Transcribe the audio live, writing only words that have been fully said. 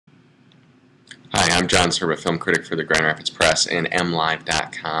Hi, I'm John Serba, film critic for the Grand Rapids Press and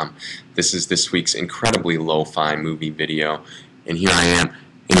MLive.com. This is this week's incredibly lo-fi movie video, and here I am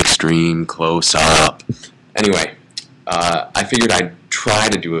in extreme close-up. Anyway, I figured I'd try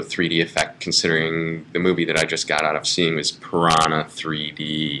to do a 3D effect considering the movie that I just got out of seeing was Piranha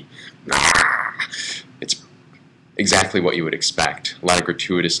 3D. It's exactly what you would expect. A lot of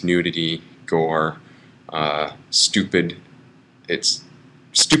gratuitous nudity, gore, stupid. It's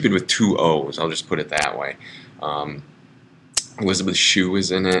stupid with two O's, I'll just put it that way. Elizabeth Shue is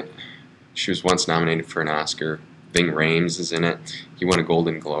in it. She was once nominated for an Oscar. Ving Rhames is in it. He won a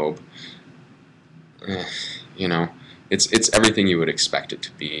Golden Globe. You know, it's everything you would expect it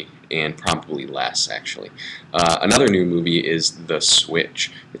to be, and probably less, actually. Another new movie is The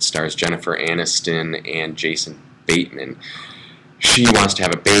Switch. It stars Jennifer Aniston and Jason Bateman. She wants to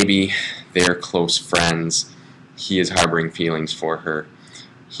have a baby. They're close friends. He is harboring feelings for her.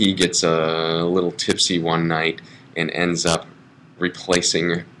 He gets a little tipsy one night and ends up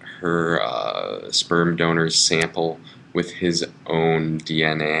replacing her sperm donor's sample with his own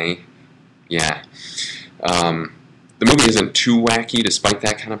DNA. Yeah. The movie isn't too wacky despite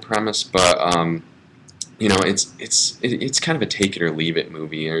that kind of premise, but you know, it's kind of a take it or leave it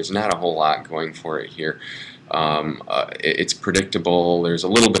movie. There's not a whole lot going for it here. It's predictable. There's a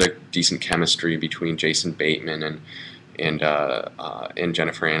little bit of decent chemistry between Jason Bateman and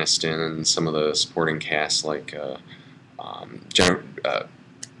Jennifer Aniston and some of the supporting cast, like Jeff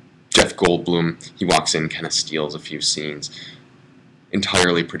Goldblum. He walks in, kind of steals a few scenes.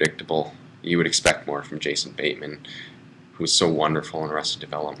 Entirely predictable. You would expect more from Jason Bateman, who was so wonderful in Arrested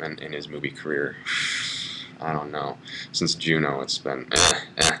Development in his movie career. I don't know. Since Juno, it's been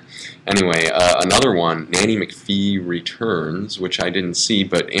Anyway, another one, Nanny McPhee Returns, which I didn't see,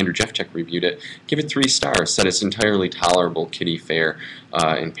 but Andrew Jeffcheck reviewed it. Give it 3 stars. Said it's entirely tolerable kiddie fare,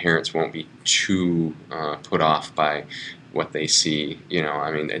 and parents won't be too put off by what they see. You know,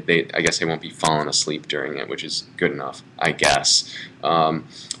 I mean, I guess they won't be falling asleep during it, which is good enough, I guess. And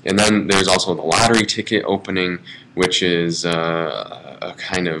then there's also the lottery ticket opening, which is a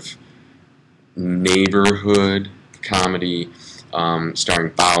kind of neighborhood comedy starring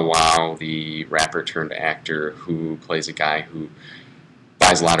Bow Wow, the rapper turned actor who plays a guy who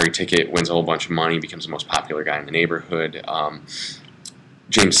buys a lottery ticket, wins a whole bunch of money, becomes the most popular guy in the neighborhood.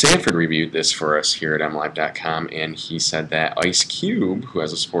 James Sanford reviewed this for us here at MLive.com, and he said that Ice Cube, who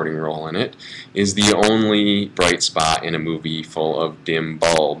has a supporting role in it, is the only bright spot in a movie full of dim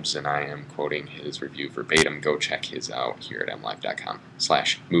bulbs, and I am quoting his review verbatim. Go check his out here at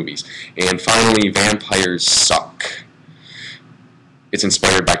MLive.com/movies. And finally, Vampires Suck. It's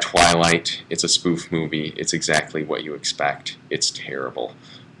inspired by Twilight. It's a spoof movie. It's exactly what you expect. It's terrible.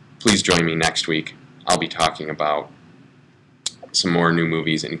 Please join me next week. I'll be talking about some more new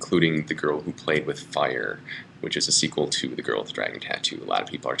movies, including The Girl Who Played with Fire, which is a sequel to The Girl with the Dragon Tattoo. A lot of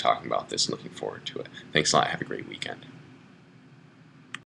people are talking about this and looking forward to it. Thanks a lot. Have a great weekend.